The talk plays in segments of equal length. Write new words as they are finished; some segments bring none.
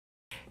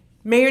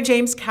Mayor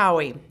James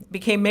Cowhey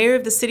became mayor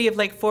of the city of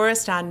Lake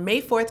Forest on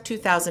May 4th,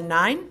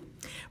 2009.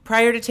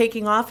 Prior to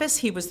taking office,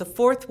 he was the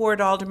 4th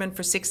Ward Alderman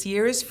for 6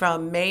 years,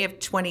 from May of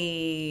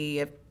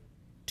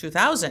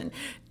 2000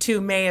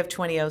 to May of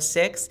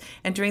 2006,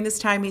 and during this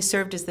time he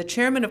served as the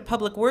chairman of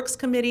Public Works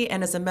Committee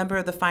and as a member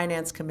of the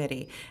Finance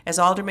Committee. As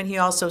alderman, he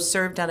also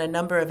served on a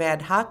number of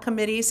ad hoc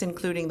committees,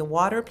 including the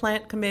Water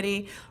Plant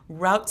Committee,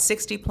 Route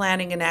 60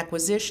 Planning and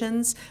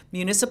Acquisitions,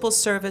 Municipal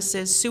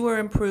Services, Sewer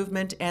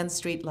Improvement, and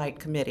Streetlight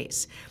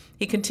Committees.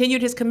 He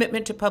continued his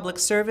commitment to public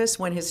service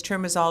when his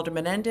term as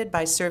alderman ended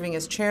by serving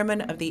as chairman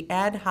of the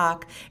Ad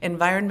Hoc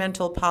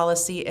Environmental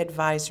Policy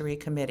Advisory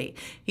Committee.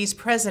 He's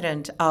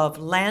president of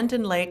Land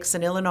and Lakes,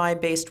 an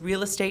Illinois-based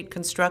real estate,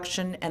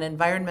 construction, and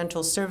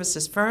environmental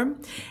services firm,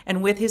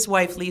 and with his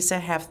wife Lisa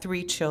have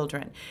 3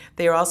 children.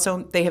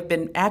 They have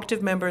been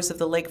active members of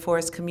the Lake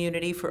Forest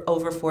community for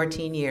over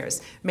 14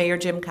 years. Mayor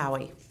Jim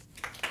Cowhey.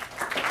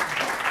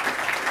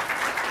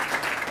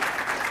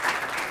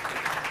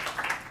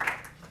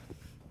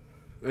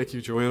 Thank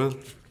you, Joanna.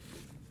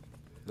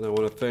 And I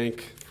want to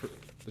thank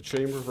the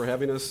Chamber for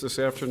having us this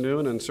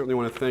afternoon, and certainly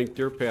want to thank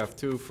Deer Path,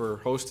 too, for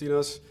hosting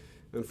us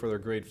and for their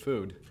great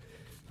food.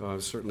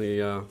 It certainly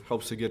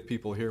helps to get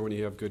people here when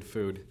you have good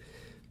food.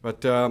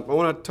 But I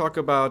want to talk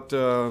about,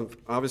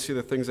 obviously,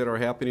 the things that are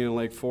happening in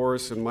Lake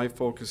Forest, and my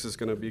focus is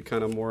going to be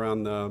kind of more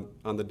on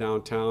the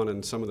downtown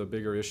and some of the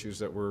bigger issues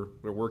that we're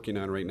working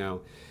on right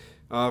now.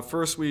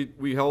 First,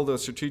 we held a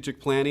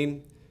strategic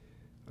planning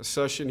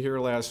session here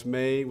last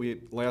May.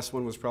 Last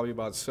one was probably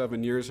about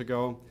 7 years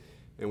ago,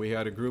 and we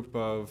had a group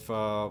of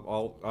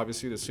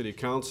obviously the city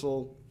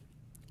council,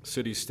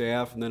 city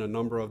staff, and then a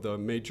number of the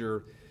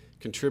major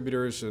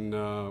contributors and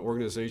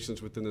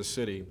organizations within the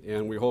city.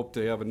 And we hope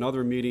to have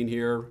another meeting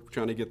here,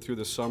 trying to get through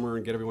the summer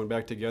and get everyone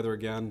back together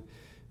again. And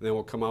then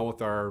we'll come out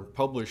with our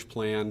published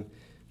plan,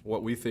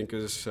 what we think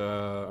is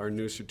our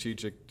new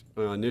strategic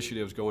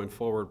initiatives going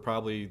forward,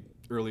 probably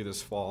early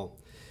this fall.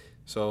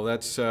 So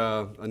that's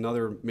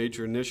another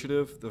major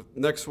initiative. The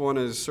next one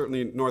is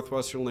certainly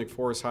Northwestern Lake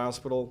Forest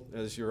Hospital.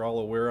 As you're all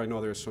aware, I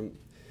know there's some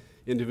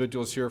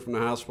individuals here from the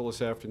hospital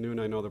this afternoon.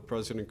 I know the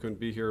president couldn't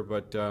be here,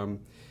 but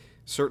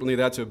certainly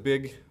that's a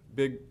big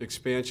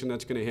expansion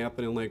that's going to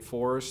happen in Lake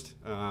Forest.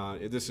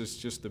 This is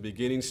just the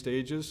beginning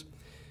stages.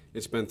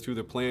 It's been through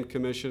the Plan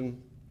Commission.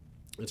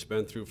 It's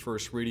been through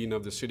first reading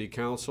of the City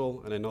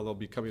Council, and I know they'll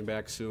be coming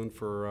back soon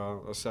for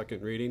a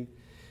second reading.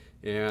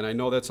 And I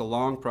know that's a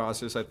long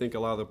process. I think a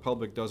lot of the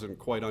public doesn't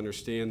quite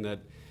understand that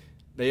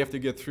they have to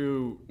get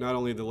through not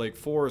only the Lake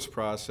Forest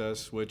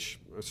process, which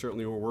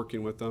certainly we're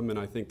working with them, and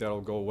I think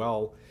that'll go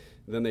well.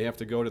 Then they have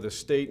to go to the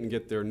state and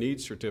get their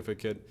needs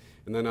certificate,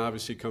 and then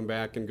obviously come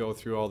back and go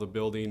through all the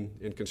building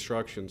and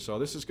construction. So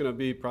this is going to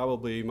be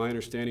probably, my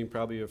understanding,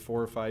 probably a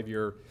 4 or 5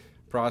 year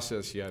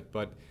process yet,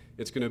 but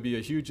it's going to be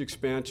a huge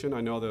expansion.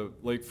 I know the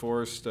Lake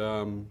Forest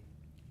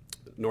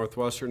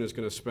Northwestern is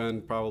going to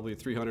spend probably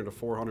 $300 to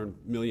 $400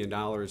 million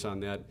on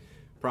that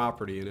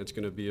property, and it's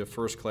going to be a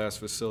first-class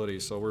facility.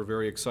 So we're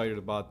very excited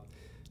about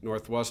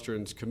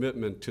Northwestern's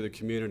commitment to the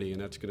community,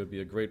 and that's going to be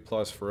a great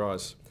plus for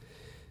us.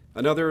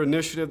 Another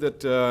initiative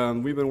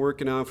that we've been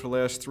working on for the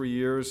last 3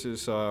 years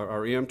is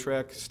our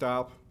Amtrak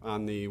stop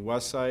on the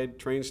West Side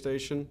train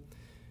station.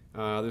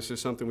 This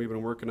is something we've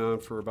been working on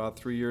for about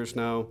 3 years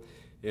now.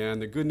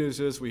 And the good news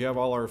is we have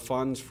all our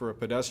funds for a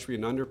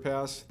pedestrian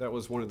underpass. That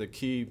was one of the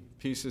key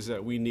pieces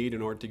that we need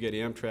in order to get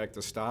Amtrak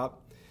to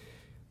stop.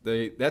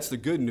 That's the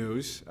good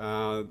news.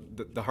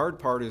 The hard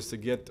part is to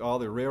get all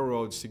the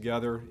railroads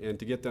together and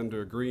to get them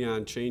to agree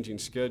on changing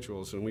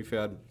schedules. And we've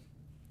had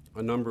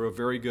a number of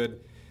very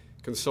good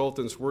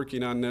consultants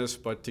working on this,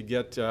 but to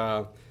get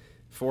 4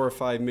 or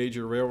 5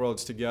 major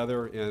railroads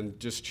together and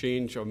just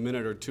change a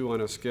minute or two on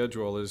a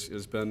schedule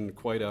has been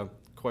quite a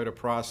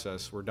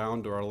process. We're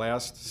down to our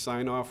last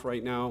sign-off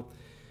right now.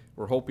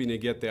 We're hoping to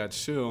get that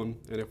soon,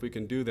 and if we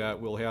can do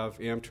that, we'll have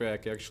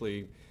Amtrak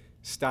actually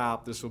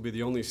stop. This will be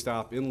the only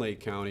stop in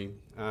Lake County,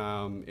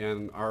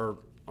 and our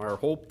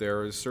hope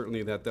there is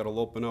certainly that that'll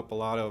open up a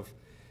lot of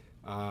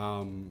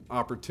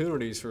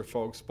opportunities for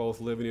folks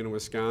both living in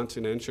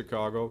Wisconsin and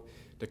Chicago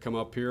to come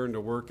up here and to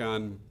work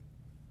on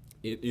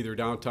either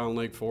downtown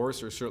Lake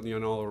Forest or certainly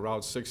on all the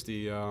Route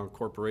 60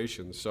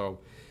 corporations. So.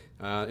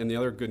 And the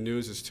other good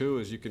news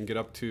is you can get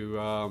up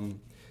to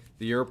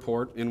the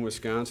airport in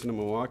Wisconsin and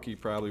Milwaukee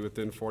probably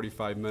within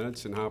 45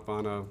 minutes and hop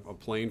on a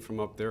plane from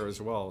up there as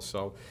well.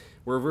 So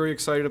we're very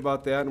excited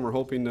about that, and we're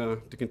hoping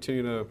to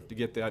continue to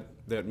get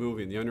that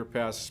moving. The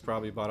underpass is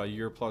probably about a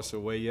year plus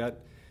away yet,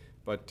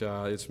 but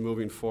it's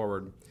moving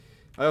forward.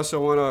 I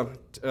also want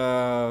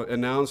to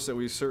announce that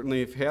we certainly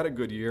have had a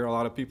good year. A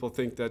lot of people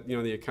think that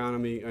the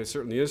economy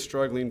certainly is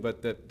struggling,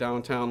 but that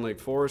downtown Lake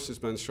Forest has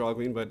been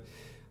struggling, but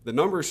the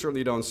numbers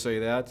certainly don't say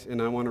that,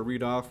 and I want to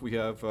read off, we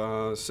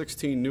have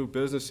 16 new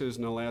businesses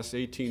in the last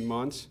 18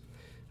 months,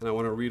 and I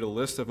want to read a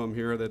list of them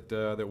here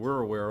that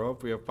we're aware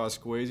of. We have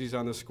Paquesi's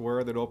on the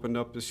square that opened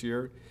up this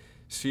year,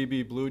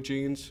 CB Blue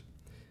Jeans,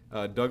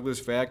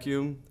 Douglas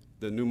Vacuum,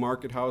 the new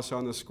Market House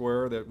on the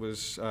square that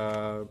was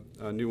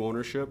new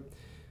ownership,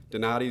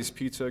 Dinatti's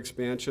Pizza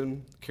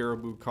Expansion,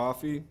 Carabou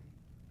Coffee,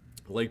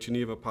 Lake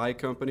Geneva Pie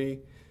Company,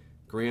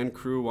 Grand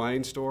Cru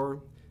Wine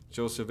Store,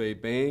 Joseph A.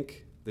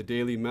 Bank, The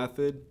Daily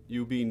Method,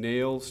 UB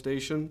Nail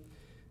Station,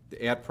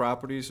 the At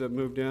Properties that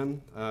moved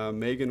in,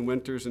 Megan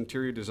Winters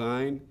Interior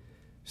Design,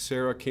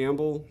 Sara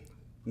Campbell,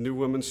 New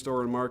Women's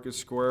Store in Market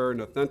Square,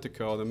 and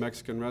Authentico, the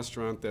Mexican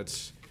restaurant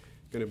that's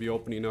going to be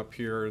opening up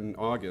here in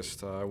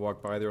August. I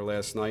walked by there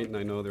last night, and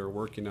I know they're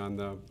working on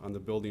the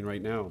building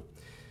right now.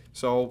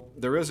 So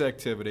there is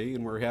activity,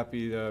 and we're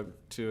happy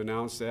to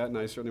announce that, and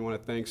I certainly want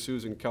to thank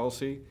Susan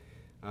Kelsey.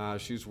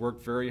 She's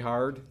worked very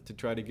hard to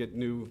try to get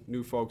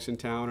new folks in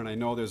town, and I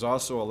know there's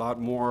also a lot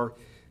more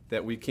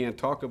that we can't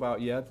talk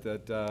about yet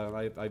that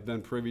I've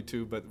been privy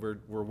to, but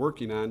we're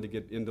working on to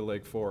get into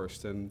Lake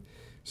Forest. And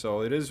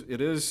so it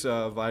is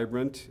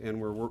vibrant,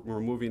 and we're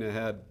moving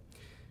ahead.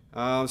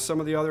 Some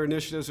of the other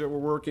initiatives that we're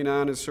working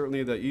on is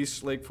certainly the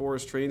East Lake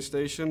Forest train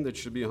station that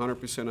should be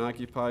 100%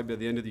 occupied by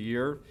the end of the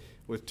year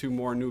with 2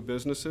 more new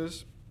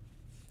businesses.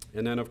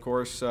 And then, of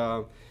course,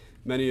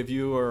 many of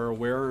you are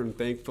aware and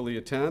thankfully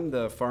attend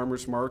the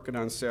farmers market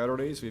on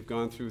Saturdays. We've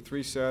gone through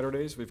 3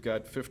 Saturdays. We've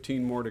got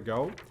 15 more to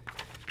go.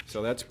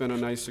 So that's been a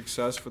nice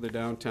success for the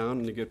downtown,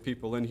 and to get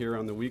people in here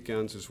on the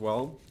weekends as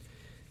well.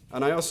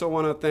 And I also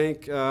want to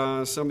thank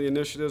some of the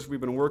initiatives.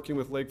 We've been working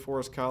with Lake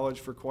Forest College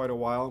for quite a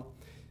while.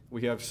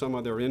 We have some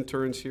of their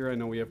interns here. I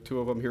know we have 2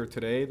 of them here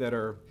today that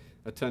are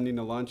attending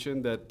the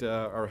luncheon that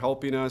are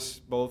helping us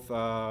both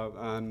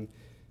on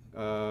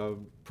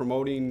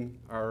promoting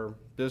our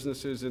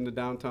businesses into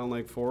downtown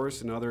Lake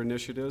Forest and other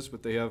initiatives.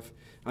 But they have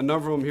a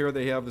number of them here.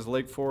 They have is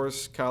Lake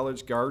Forest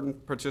College Garden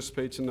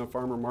participates in the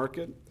farmer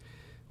market.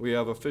 We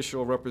have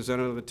official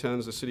representative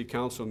attends the city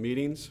council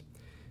meetings.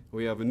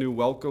 We have a new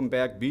welcome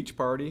back beach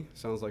party.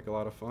 Sounds like a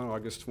lot of fun,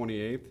 August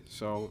 28th.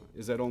 So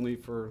is that only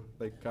for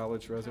Lake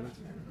College residents?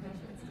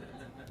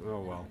 Oh,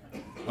 well,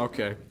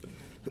 okay.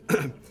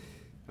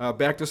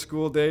 Back to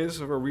school days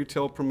of our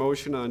retail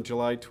promotion on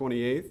July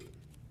 28th.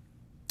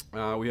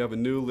 We have a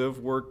new Live,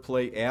 Work,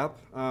 Play app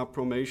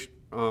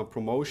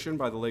promotion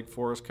by the Lake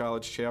Forest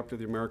College chapter of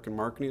the American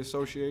Marketing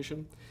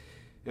Association.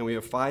 And we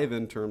have 5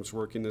 interns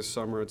working this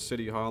summer at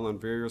City Hall on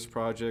various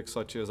projects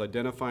such as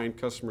identifying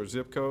customer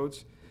zip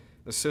codes,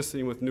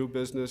 assisting with new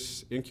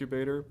business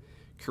incubator,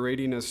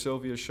 creating a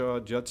Sylvia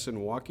Shaw Jetson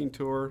walking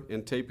tour,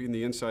 and taping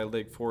the Inside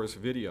Lake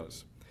Forest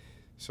videos.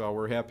 So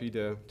we're happy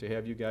to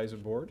have you guys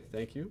aboard.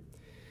 Thank you.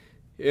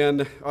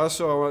 And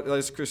also,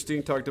 as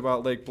Christine talked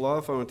about Lake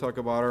Bluff, I want to talk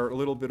about a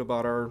little bit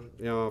about our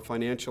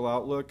financial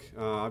outlook.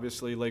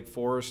 Obviously, Lake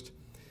Forest,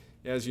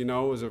 as you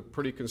know, is a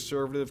pretty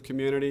conservative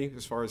community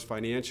as far as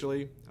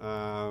financially.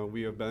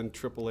 We have been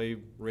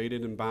AAA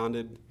rated and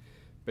bonded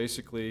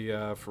basically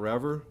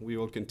forever. We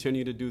will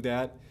continue to do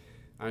that.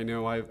 I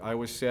know I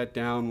was sat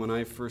down when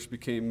I first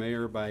became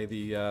mayor by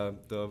the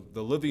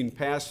living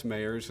past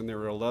mayors, and there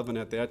were 11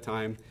 at that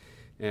time.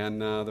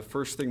 And the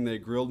first thing they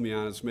grilled me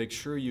on is make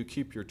sure you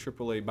keep your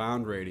AAA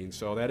bond rating.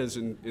 So that is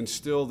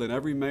instilled in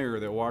every mayor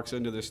that walks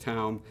into this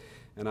town,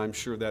 and I'm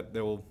sure that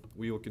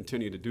we will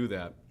continue to do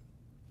that.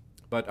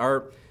 But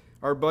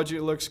our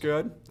budget looks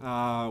good.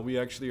 We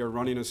actually are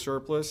running a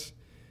surplus.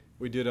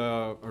 We did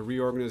a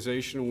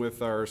reorganization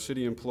with our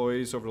city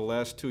employees over the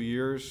last 2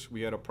 years.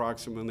 We had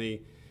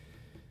approximately,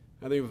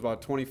 I think it was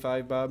about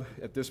 25, Bob,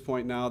 at this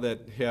point now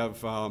that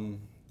have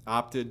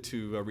opted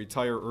to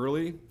retire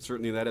early.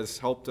 Certainly that has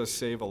helped us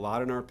save a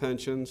lot in our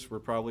pensions. We're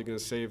probably going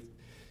to save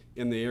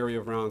in the area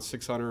of around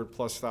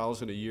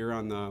 $600,000+ a year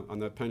on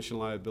the pension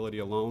liability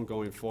alone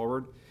going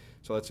forward.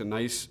 So that's a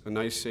nice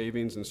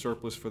savings and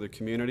surplus for the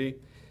community.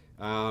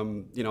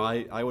 You know,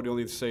 I would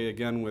only say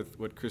again with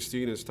what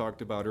Christine has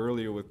talked about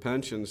earlier with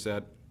pensions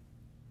that,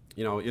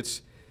 you know,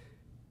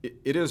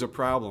 it is a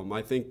problem.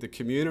 I think the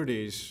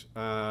communities,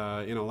 in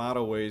a lot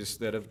of ways,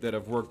 that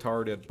have worked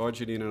hard at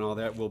budgeting and all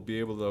that will be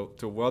able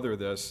to weather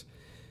this.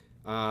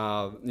 You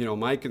know,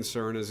 my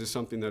concern is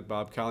something that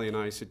Bob Colley and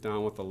I sit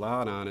down with a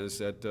lot on is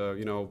that,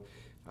 you know,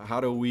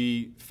 how do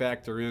we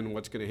factor in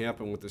what's going to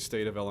happen with the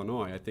state of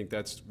Illinois? I think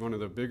that's one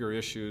of the bigger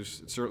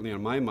issues, certainly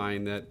on my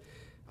mind, that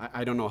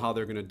I don't know how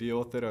they're going to deal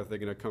with it. Are they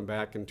going to come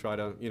back and try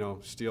to, you know,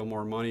 steal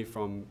more money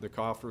from the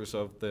coffers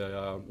of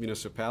the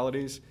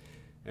municipalities?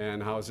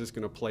 And how is this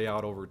going to play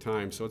out over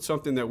time? So it's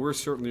something that we're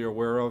certainly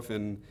aware of,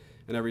 and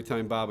every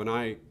time Bob and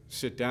I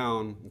sit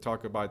down and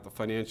talk about the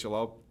financial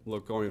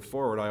outlook going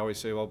forward, I always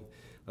say, well,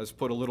 let's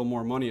put a little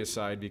more money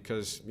aside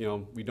because, you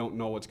know, we don't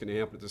know what's going to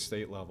happen at the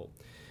state level.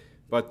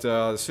 But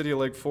the city of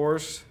Lake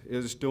Forest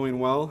is doing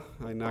well,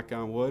 I knock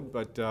on wood,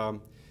 but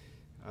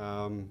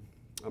I'm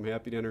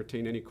happy to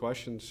entertain any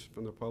questions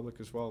from the public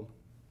as well.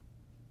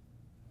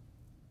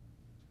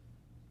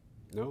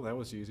 No, that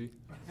was easy.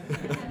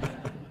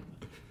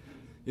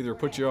 Either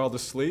put you all to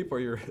sleep or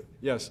you're,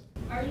 yes?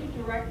 Are you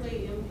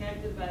directly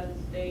impacted by the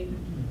state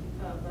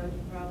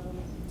budget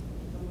problems?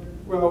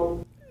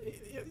 Well,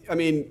 I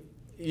mean,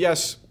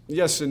 yes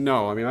and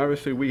no. I mean,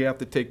 obviously we have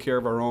to take care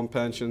of our own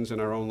pensions and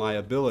our own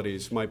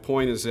liabilities. My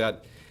point is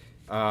that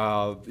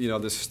You know,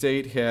 the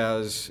state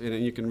has,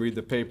 and you can read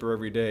the paper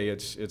every day,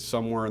 it's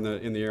somewhere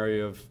in the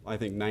area of, I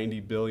think, 90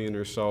 billion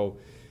or so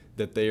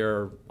that they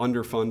are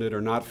underfunded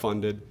or not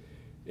funded.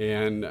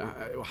 And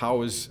how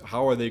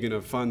are they going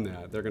to fund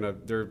that?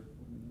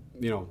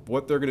 You know,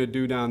 what they're going to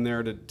do down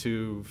there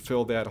to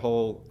fill that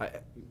hole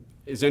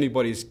is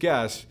anybody's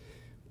guess,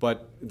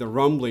 but the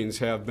rumblings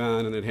have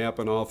been, and it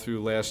happened all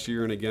through last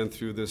year and again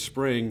through this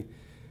spring,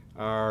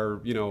 are,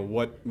 you know,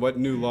 what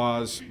new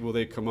laws will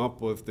they come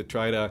up with to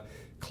try to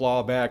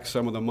claw back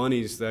some of the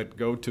monies that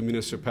go to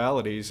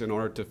municipalities in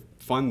order to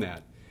fund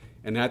that?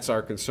 And that's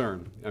our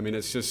concern. I mean,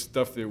 it's just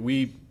stuff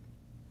that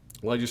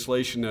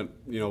legislation that,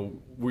 you know,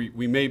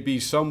 we may be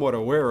somewhat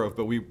aware of,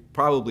 but we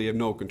probably have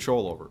no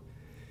control over.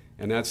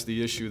 And that's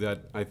the issue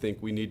that I think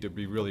we need to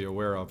be really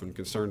aware of and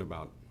concerned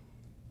about.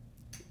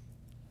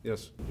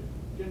 Yes?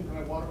 Can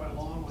I water my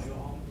lawn while I go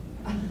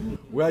home?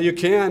 Well, you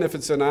can if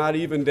it's an odd,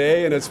 even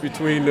day and it's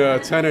between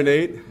 10 and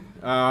 8. You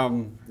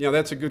know,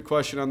 that's a good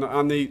question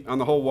on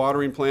the whole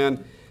watering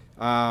plan.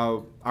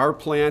 Our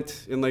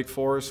plant in Lake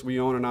Forest, we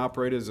own and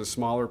operate, is a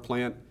smaller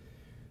plant.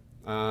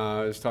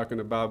 I was talking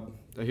about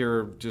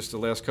here just the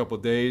last couple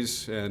of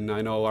days, and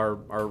I know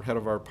our head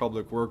of our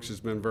public works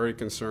has been very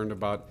concerned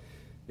about,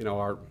 you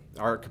know,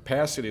 our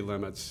capacity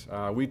limits.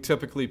 We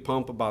typically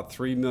pump about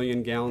 3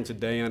 million gallons a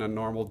day on a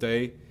normal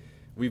day.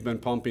 We've been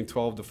pumping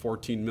 12 to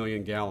 14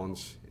 million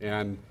gallons,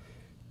 and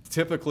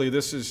typically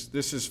this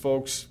is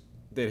folks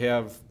that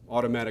have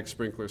automatic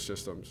sprinkler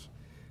systems,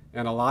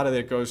 and a lot of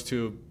it goes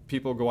to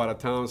people go out of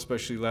town,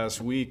 especially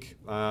last week.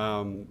 There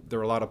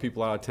were a lot of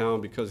people out of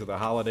town because of the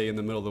holiday in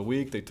the middle of the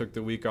week. They took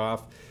the week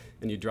off,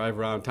 and you drive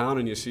around town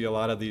and you see a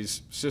lot of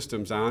these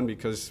systems on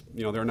because,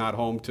 you know, they're not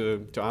home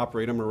to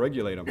operate them or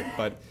regulate them.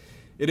 But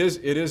it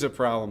is a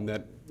problem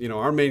that, you know,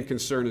 our main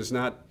concern is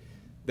not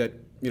that,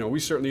 you know, we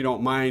certainly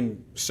don't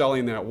mind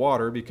selling that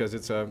water because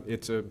it's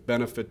a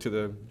benefit to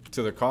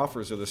the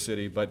coffers of the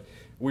city, but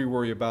we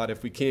worry about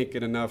if we can't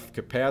get enough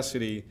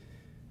capacity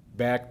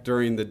back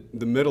during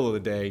the middle of the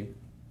day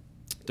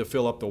to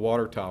fill up the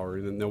water tower.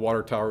 And then the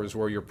water tower is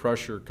where your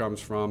pressure comes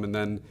from, and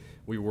then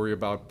we worry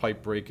about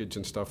pipe breakage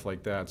and stuff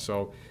like that.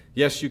 So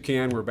yes, you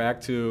can. We're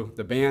back to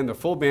the ban. The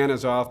full ban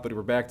is off, but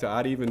we're back to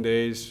odd even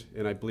days,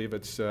 and I believe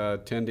it's 10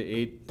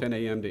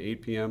 a.m. to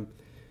 8 p.m.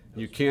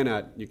 You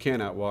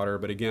cannot water,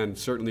 but again,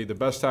 certainly the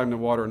best time to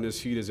water in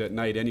this heat is at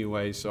night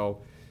anyway,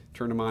 so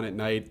turn them on at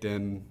night,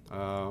 and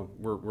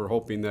we're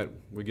hoping that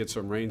we get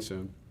some rain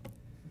soon.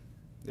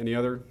 Any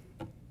other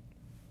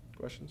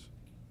questions?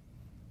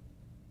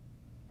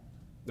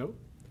 No?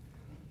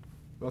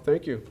 Well,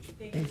 thank you.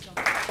 Thank you so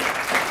much.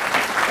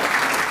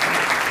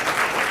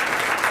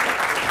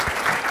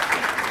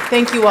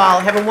 Thank you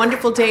all. Have a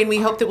wonderful day, and we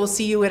hope that we'll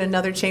see you at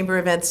another chamber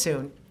event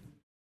soon.